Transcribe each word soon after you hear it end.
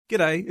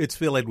G'day, it's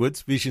Phil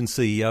Edwards, Vision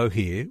CEO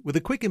here, with a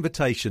quick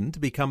invitation to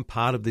become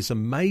part of this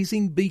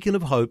amazing beacon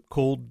of hope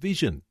called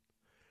Vision.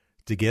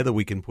 Together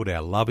we can put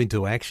our love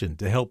into action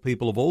to help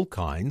people of all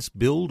kinds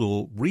build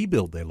or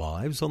rebuild their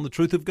lives on the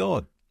truth of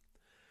God.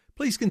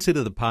 Please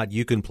consider the part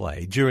you can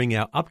play during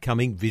our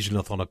upcoming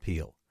Visionathon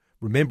appeal,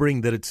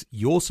 remembering that it's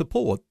your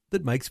support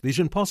that makes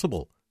Vision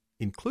possible,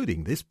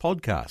 including this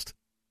podcast.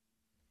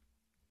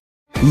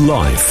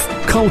 Life,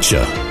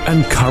 culture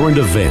and current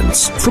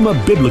events from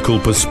a biblical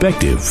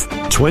perspective.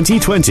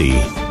 2020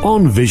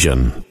 on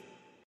Vision.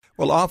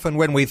 Well, often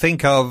when we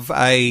think of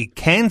a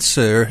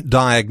cancer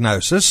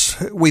diagnosis,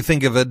 we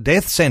think of a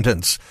death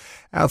sentence.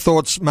 Our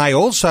thoughts may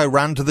also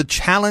run to the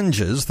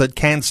challenges that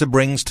cancer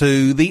brings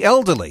to the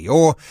elderly,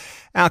 or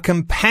our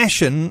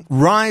compassion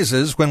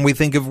rises when we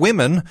think of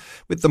women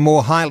with the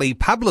more highly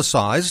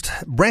publicised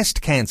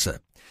breast cancer.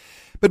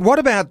 But what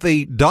about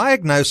the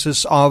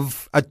diagnosis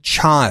of a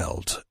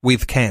child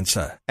with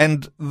cancer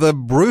and the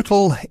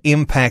brutal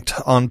impact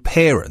on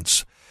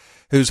parents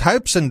whose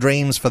hopes and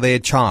dreams for their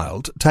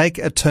child take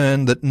a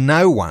turn that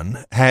no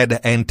one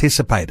had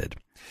anticipated?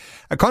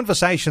 A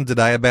conversation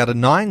today about a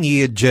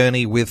 9-year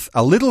journey with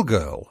a little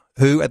girl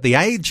who at the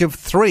age of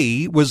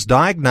 3 was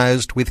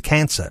diagnosed with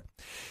cancer.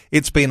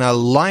 It's been a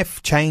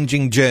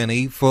life-changing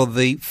journey for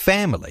the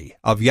family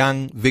of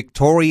young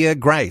Victoria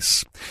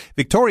Grace.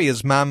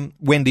 Victoria's mum,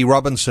 Wendy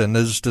Robinson,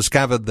 has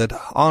discovered that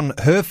on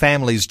her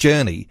family's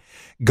journey,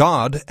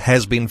 God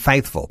has been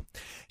faithful.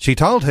 She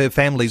told her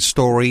family's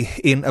story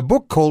in a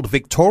book called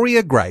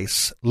Victoria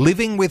Grace,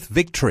 Living with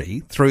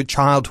Victory Through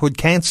Childhood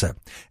Cancer.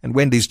 And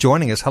Wendy's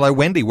joining us. Hello,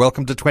 Wendy.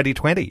 Welcome to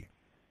 2020.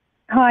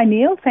 Hi,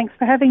 Neil. Thanks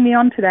for having me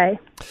on today.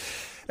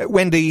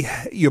 Wendy,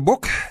 your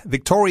book,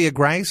 Victoria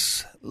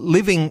Grace,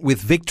 Living with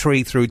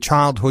Victory Through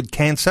Childhood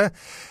Cancer.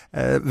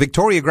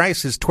 Victoria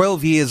Grace is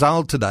 12 years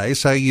old today,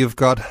 so you've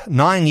got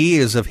 9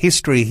 years of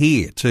history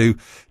here to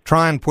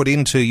try and put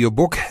into your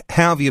book.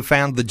 How have you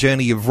found the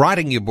journey of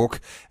writing your book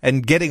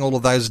and getting all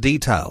of those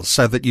details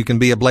so that you can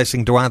be a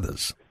blessing to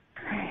others?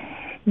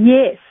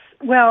 Yes.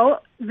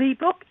 Well, the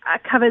book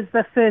covers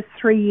the first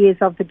 3 years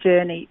of the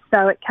journey.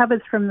 So it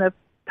covers from the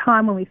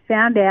time when we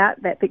found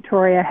out that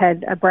Victoria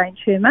had a brain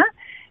tumour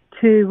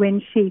to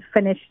when she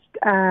finished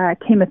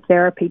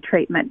chemotherapy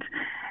treatment.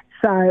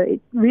 So it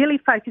really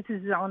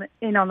focuses on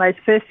those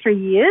first 3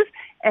 years.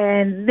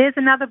 And there's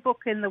another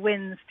book in the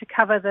wings to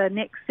cover the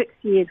next 6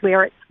 years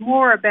where it's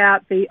more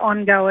about the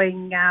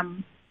ongoing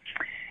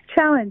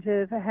challenge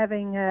of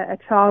having a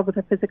child with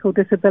a physical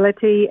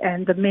disability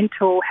and the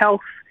mental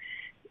health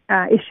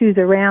issues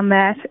around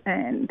that,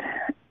 and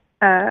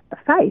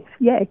faith,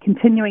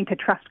 continuing to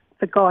trust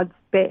for God's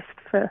best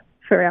for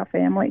our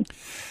family.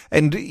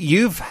 And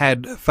you've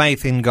had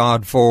faith in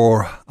God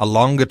for a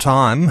longer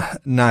time,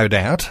 no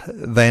doubt,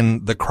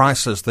 than the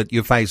crisis that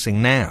you're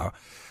facing now.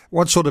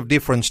 What sort of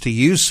difference do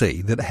you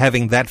see that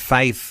having that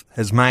faith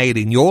has made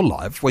in your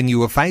life when you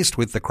were faced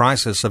with the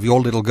crisis of your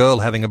little girl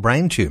having a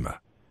brain tumour?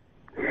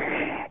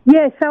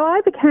 Yeah, so I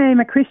became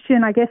a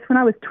Christian, I guess, when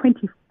I was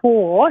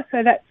 24,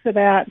 so that's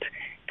about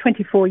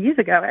 24 years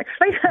ago,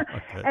 actually.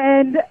 Okay.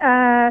 And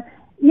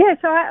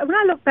so when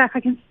I look back, I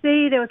can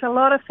see there was a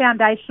lot of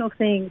foundational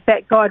things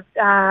that God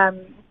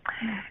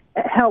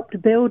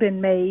helped build in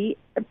me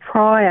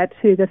prior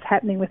to this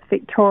happening with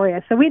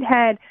Victoria. So we'd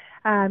had,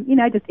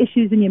 just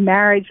issues in your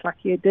marriage like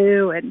you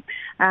do, and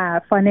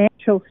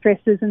financial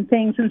stresses and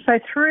things. And so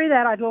through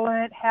that, I'd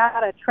learned how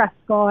to trust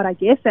God, I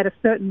guess, at a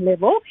certain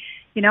level.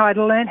 I'd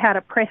learned how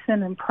to press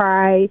in and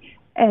pray.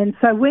 And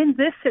so when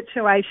this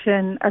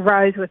situation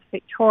arose with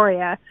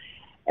Victoria,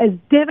 as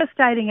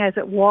devastating as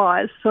it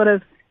was, sort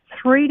of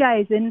 3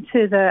 days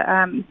into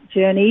the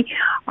journey,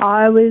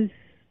 I was,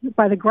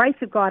 by the grace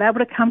of God, able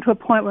to come to a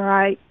point where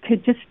I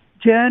could just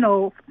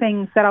journal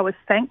things that I was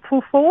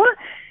thankful for.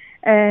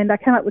 And I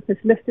came up with this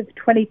list of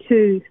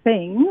 22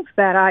 things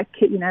that I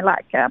could,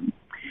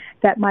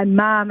 that my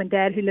mum and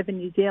dad, who live in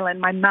New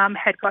Zealand, my mum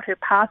had got her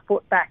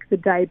passport back the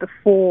day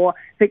before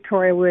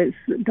Victoria was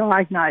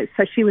diagnosed.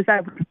 So she was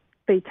able to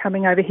be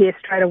coming over here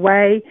straight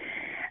away.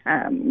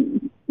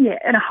 And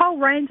a whole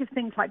range of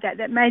things like that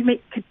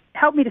could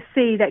help me to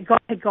see that God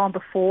had gone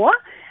before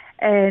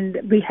and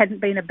we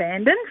hadn't been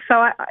abandoned.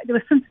 So there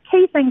were some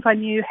key things I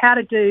knew how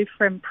to do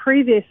from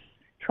previous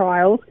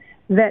trials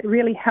that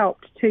really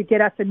helped to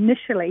get us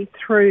initially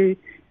through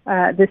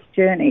this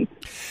journey.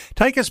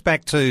 Take us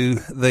back to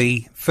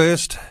the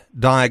first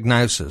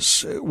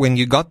diagnosis when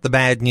you got the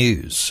bad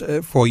news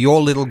for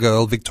your little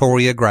girl,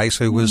 Victoria Grace,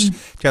 who was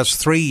just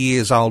 3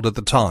 years old at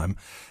the time.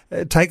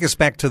 Take us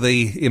back to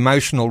the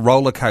emotional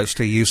roller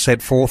coaster you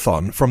set forth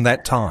on from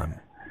that time.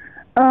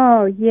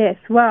 Oh, yes.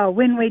 Well,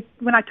 when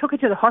I took her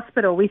to the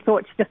hospital, we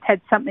thought she just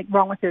had something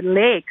wrong with her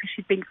leg because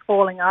she'd been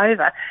falling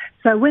over.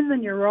 So when the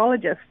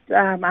neurologist,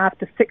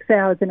 after 6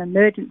 hours in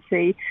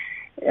emergency,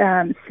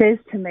 says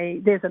to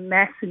me, there's a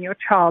mass in your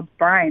child's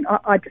brain,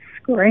 I just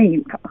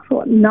screamed. I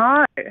thought,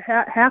 no,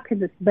 how can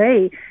this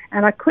be?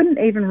 And I couldn't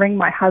even ring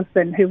my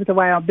husband, who was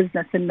away on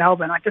business in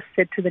Melbourne. I just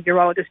said to the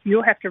neurologist,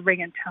 you'll have to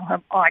ring and tell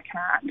him I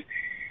can't.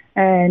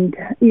 And,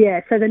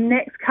 yeah, so the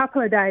next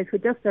couple of days were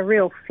just a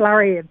real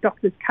flurry of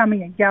doctors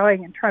coming and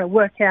going and trying to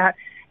work out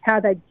how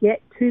they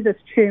get to this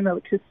tumour,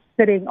 which is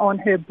sitting on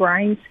her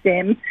brain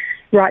stem,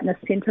 right in the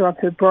centre of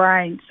her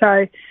brain.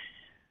 So,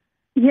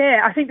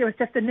 yeah, I think there was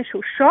just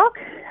initial shock,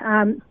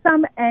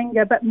 some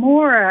anger, but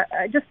more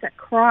just a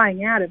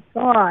crying out of,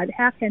 God,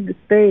 how can this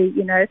be?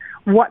 You know,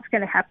 what's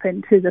going to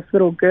happen to this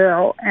little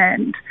girl?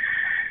 And,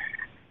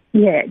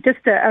 yeah, just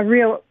a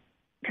real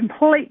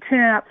complete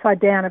turn upside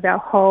down of our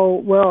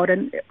whole world.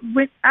 And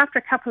after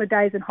a couple of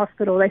days in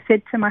hospital, they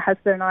said to my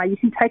husband and I, you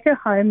can take her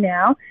home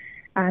now,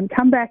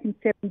 come back in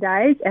 7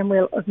 days, and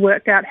we'll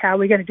work out how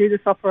we're going to do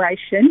this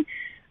operation.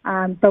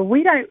 But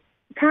we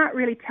can't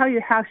really tell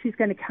you how she's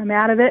going to come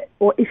out of it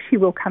or if she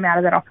will come out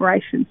of that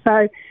operation.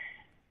 So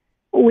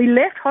we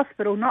left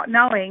hospital not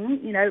knowing,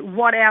 you know,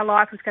 what our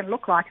life was going to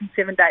look like in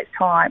 7 days'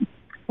 time,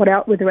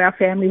 whether our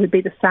family would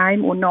be the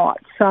same or not.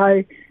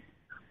 So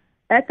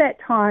at that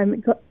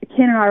time,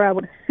 Ken and I were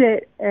able to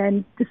sit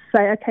and just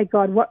say, okay,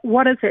 God,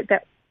 what is it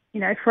that,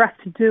 you know, for us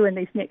to do in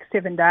these next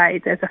 7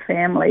 days as a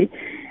family?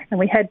 And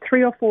we had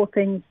 3 or 4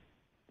 things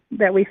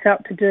that we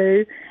felt to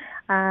do.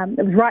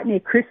 It was right near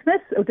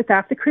Christmas, or just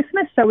after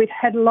Christmas, so we'd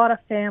had a lot of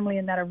family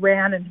and that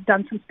around and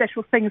done some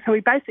special things. So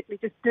we basically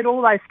just did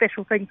all those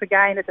special things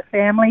again as a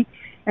family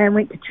and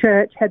went to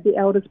church, had the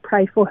elders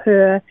pray for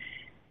her,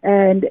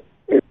 and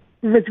it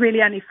was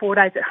really only 4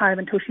 days at home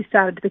until she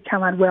started to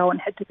become unwell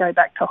and had to go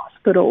back to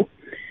hospital.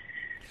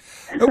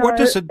 So, what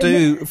does it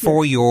do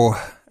for your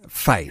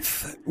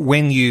faith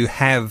when you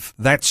have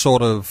that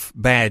sort of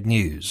bad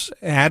news?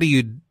 How do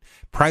you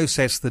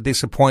process the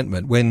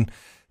disappointment when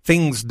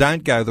things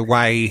don't go the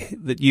way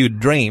that you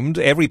dreamed?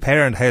 Every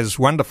parent has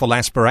wonderful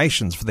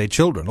aspirations for their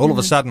children. All of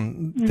a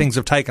sudden, things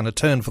have taken a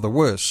turn for the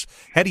worse.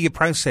 How do you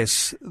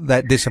process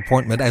that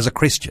disappointment as a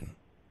Christian?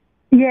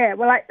 Yeah,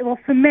 well,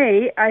 for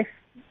me,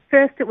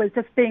 first it was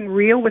just being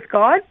real with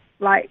God.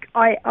 Like,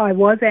 I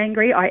was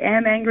angry. I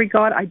am angry,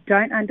 God. I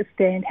don't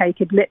understand how you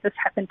could let this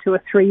happen to a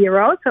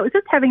 3-year-old. So it was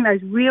just having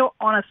those real,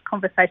 honest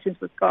conversations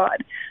with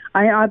God.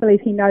 I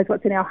believe he knows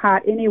what's in our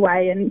heart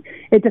anyway, and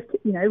it just,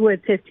 you know, the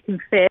word says to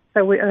confess.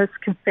 So I was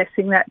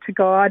confessing that to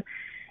God.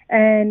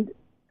 And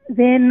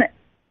then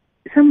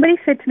somebody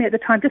said to me at the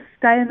time, just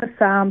stay in the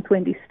Psalms,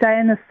 Wendy, stay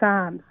in the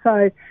Psalms.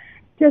 So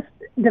just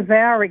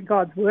devouring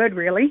God's word,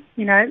 really,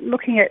 you know,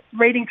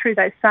 reading through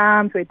those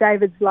Psalms where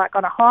David's like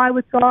on a high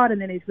with God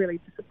and then he's really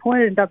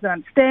disappointed and doesn't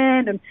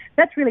understand. And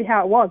that's really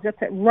how it was, just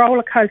that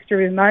roller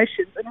coaster of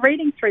emotions. And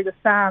reading through the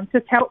Psalms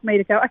just helped me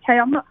to go, okay,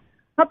 I'm not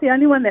the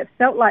only one that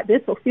felt like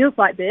this or feels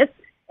like this.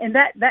 And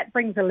that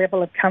brings a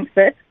level of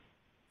comfort.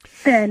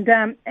 And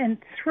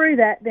through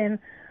that, then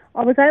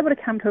I was able to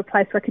come to a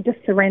place where I could just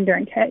surrender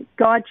and say,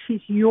 God, she's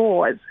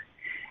yours.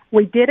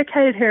 We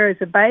dedicated her as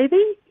a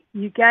baby.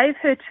 You gave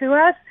her to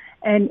us,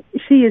 and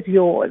she is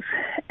yours.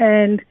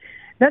 And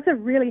that's a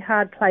really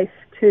hard place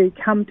to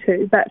come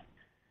to. But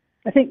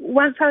I think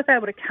once I was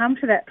able to come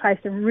to that place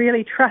and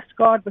really trust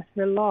God with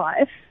her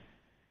life,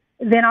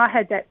 then I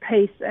had that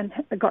peace and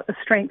I got the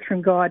strength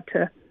from God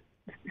to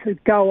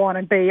go on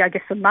and be, I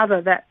guess, the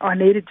mother that I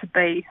needed to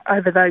be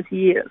over those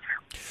years.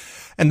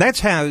 And that's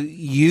how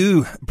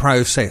you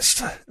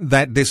processed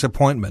that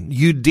disappointment.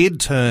 You did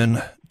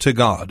turn to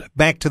God,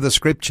 back to the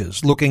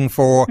scriptures, looking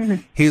for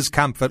his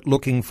comfort,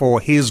 looking for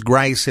his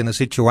grace in a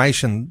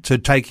situation to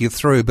take you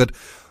through. But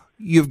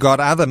you've got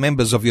other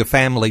members of your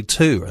family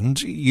too, and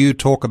you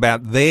talk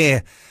about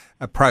their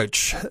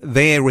approach,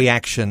 their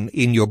reaction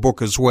in your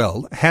book as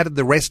well. How did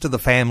the rest of the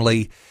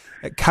family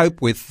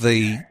cope with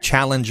the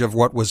challenge of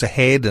what was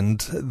ahead and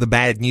the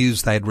bad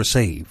news they'd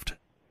received?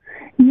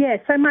 Yeah,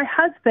 so my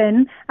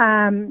husband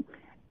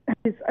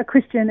is a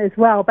Christian as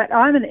well, but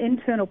I'm an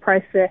internal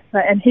processor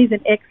and he's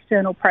an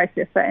external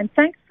processor. And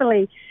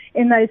thankfully,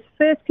 in those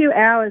first few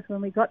hours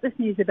when we got this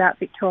news about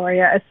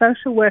Victoria, a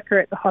social worker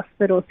at the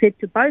hospital said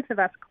to both of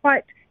us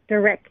quite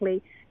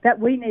directly that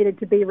we needed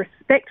to be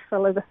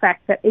respectful of the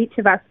fact that each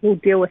of us will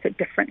deal with it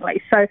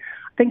differently. So I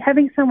think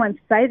having someone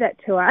say that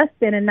to us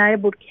then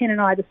enabled Ken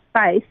and I the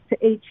space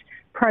to each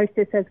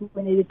process as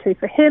we needed to.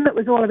 For him, it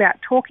was all about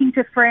talking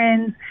to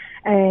friends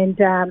and,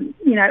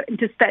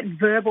 just that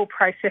verbal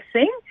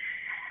processing.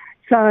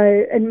 So,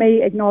 and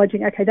me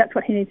acknowledging, okay, that's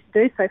what he needs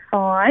to do, so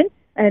fine.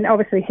 And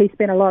obviously he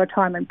spent a lot of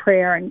time in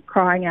prayer and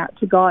crying out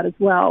to God as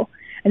well.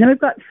 And then we've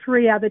got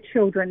 3 other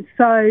children.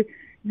 So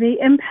the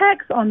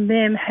impacts on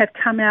them have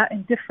come out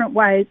in different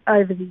ways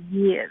over the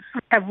years.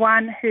 We have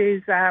one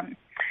who's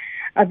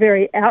a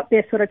very out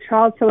there sort of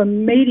child, so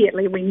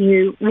immediately we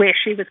knew where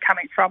she was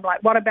coming from.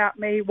 Like, what about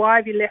me? Why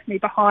have you left me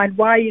behind?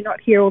 Why are you not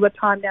here all the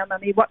time now,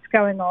 Mummy? What's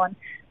going on?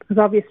 Because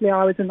obviously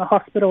I was in the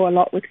hospital a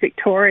lot with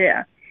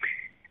Victoria.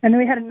 And then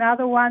we had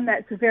another one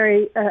that's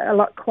a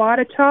lot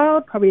quieter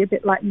child, probably a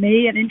bit like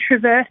me, an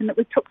introvert, and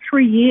it took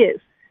 3 years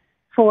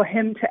for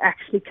him to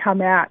actually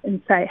come out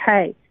and say,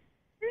 hey,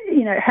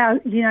 how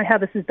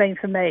this has been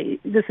for me.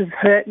 This has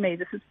hurt me.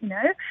 This is,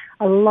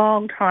 a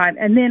long time.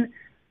 And then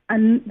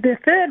the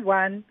third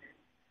one,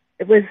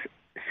 it was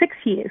 6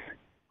 years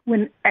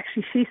when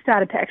actually she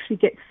started to actually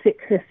get sick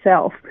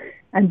herself.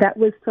 And that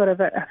was sort of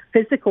a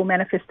physical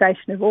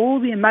manifestation of all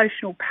the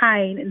emotional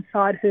pain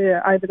inside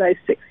her over those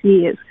 6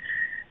 years.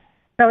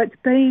 So it's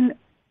been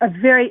a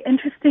very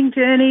interesting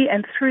journey,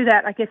 and through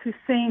that, I guess we've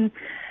seen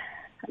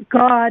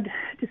God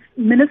just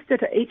minister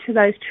to each of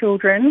those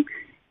children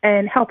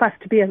and help us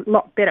to be a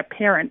lot better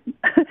parent,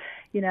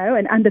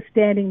 and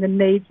understanding the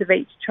needs of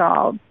each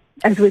child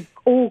as we've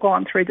all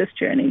gone through this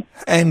journey.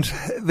 And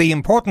the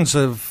importance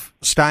of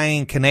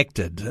staying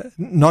connected,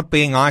 not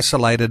being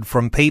isolated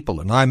from people.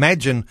 And I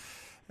imagine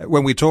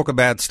when we talk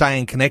about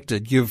staying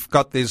connected, you've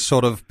got this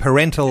sort of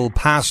parental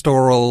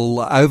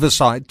pastoral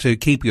oversight to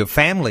keep your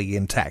family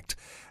intact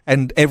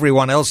and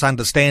everyone else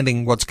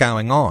understanding what's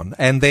going on.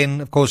 And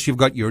then, of course, you've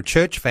got your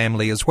church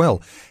family as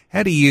well.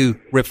 How do you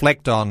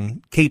reflect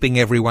on keeping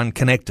everyone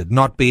connected,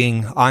 not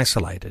being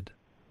isolated?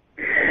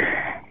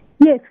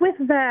 Yes, with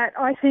that,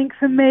 I think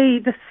for me,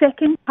 the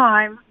second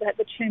time that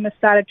the tumour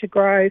started to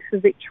grow for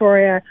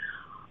Victoria,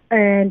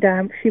 and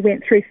she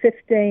went through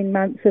 15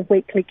 months of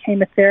weekly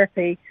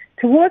chemotherapy,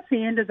 towards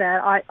the end of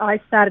that, I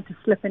started to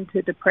slip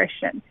into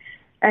depression.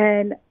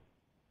 And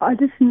I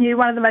just knew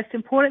one of the most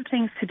important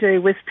things to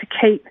do was to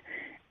keep,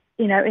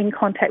 in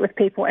contact with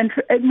people. And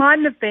it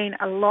mightn't have been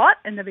a lot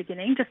in the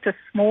beginning, just a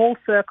small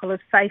circle of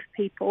safe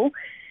people,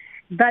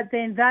 but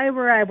then they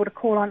were able to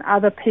call on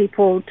other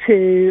people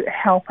to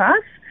help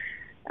us.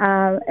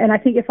 And I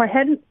think if I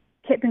hadn't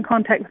kept in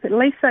contact with at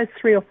least those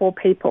 3 or 4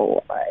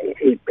 people,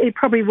 it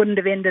probably wouldn't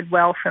have ended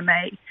well for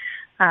me.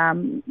 I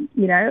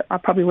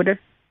probably would have,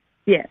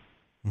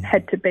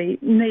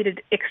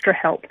 needed extra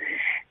help.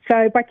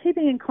 So by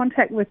keeping in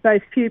contact with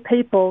those few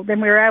people,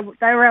 then they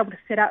were able to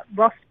set up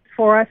rosters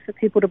for us for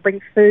people to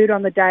bring food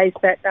on the days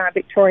that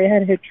Victoria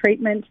had her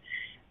treatment.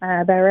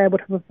 They were able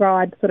to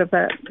provide sort of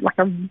a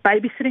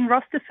babysitting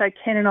roster, so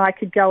Ken and I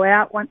could go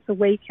out once a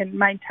week and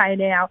maintain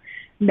our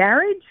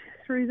marriage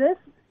through this.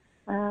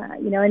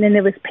 And then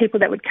there was people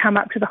that would come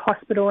up to the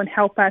hospital and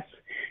help us.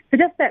 So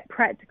just that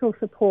practical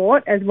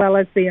support as well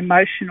as the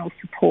emotional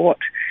support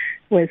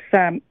was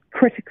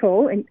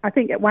critical. And I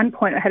think at one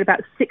point I had about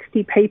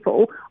 60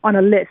 people on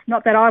a list.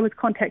 Not that I was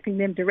contacting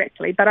them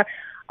directly, but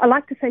I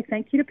like to say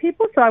thank you to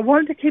people. So I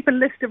wanted to keep a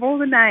list of all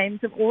the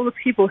names of all the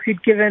people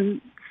who'd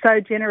given so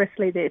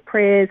generously their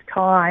prayers,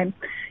 time,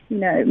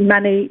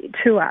 money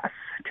to us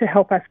to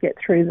help us get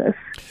through this.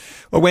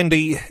 Well,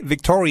 Wendy,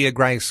 Victoria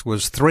Grace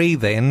was 3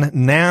 then.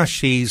 Now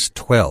she's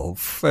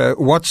 12.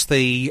 What's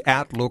the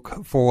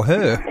outlook for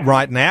her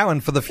right now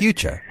and for the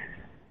future?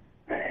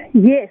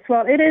 Yes,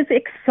 well, it is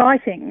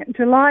exciting.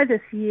 July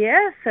this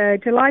year, so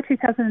July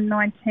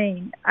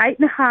 2019,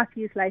 8.5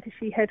 years later,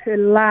 she had her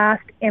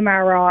last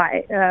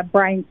MRI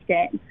brain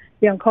scan.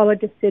 The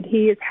oncologist said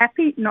he is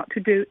happy not to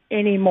do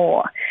any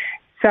more.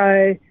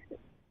 So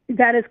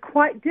that is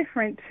quite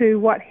different to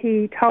what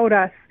he told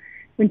us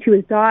when she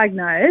was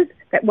diagnosed,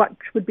 that what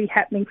would be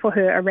happening for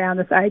her around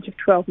this age of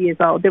 12 years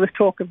old. There was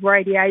talk of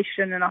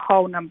radiation and a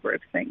whole number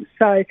of things.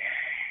 So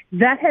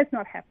that has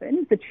not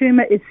happened. The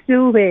tumour is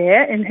still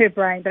there in her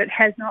brain, but it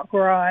has not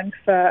grown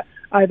for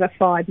over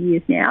 5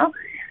 years now.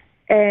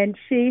 And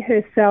she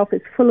herself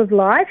is full of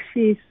life.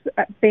 She's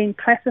been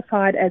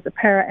classified as a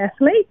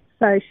para-athlete,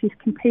 so she's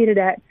competed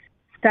at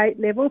state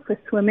level for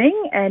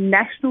swimming and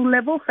national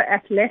level for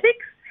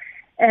athletics.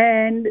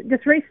 And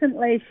just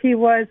recently, she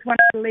was one of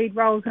the lead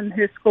roles in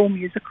her school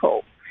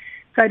musical.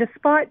 So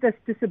despite this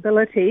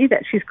disability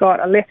that she's got,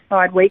 a left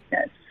side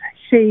weakness,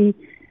 she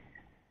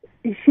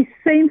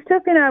seems to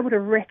have been able to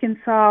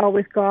reconcile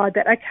with God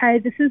that, okay,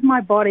 this is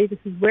my body, this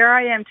is where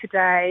I am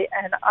today,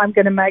 and I'm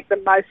going to make the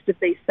most of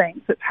these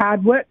things. It's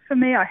hard work for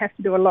me. I have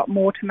to do a lot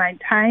more to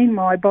maintain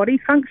my body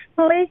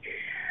functionally,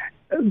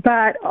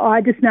 but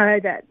I just know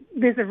that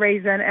there's a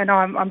reason, and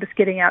I'm just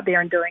getting out there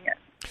and doing it.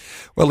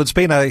 Well, it's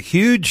been a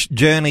huge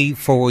journey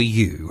for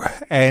you.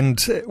 And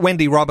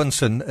Wendy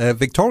Robinson,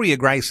 Victoria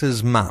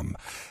Grace's mum,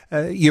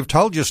 you've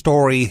told your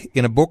story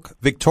in a book,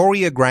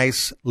 Victoria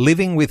Grace,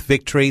 Living with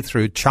Victory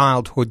Through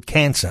Childhood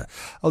Cancer.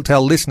 I'll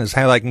tell listeners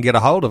how they can get a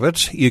hold of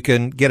it. You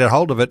can get a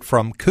hold of it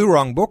from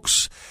Coorong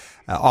Books,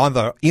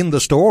 either in the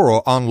store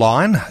or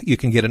online. You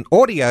can get an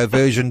audio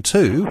version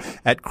too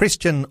at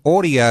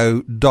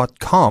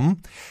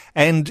christianaudio.com.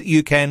 And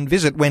you can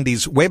visit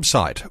Wendy's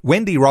website,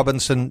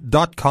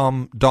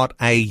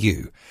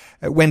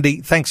 wendyrobinson.com.au. Wendy,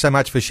 thanks so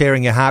much for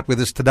sharing your heart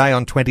with us today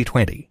on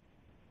 2020.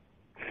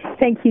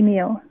 Thank you,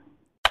 Neil.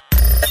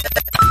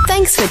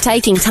 Thanks for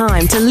taking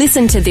time to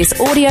listen to this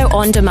audio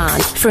on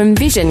demand from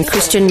Vision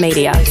Christian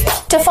Media.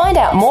 To find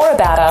out more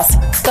about us,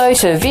 go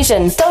to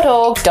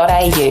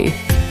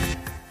vision.org.au.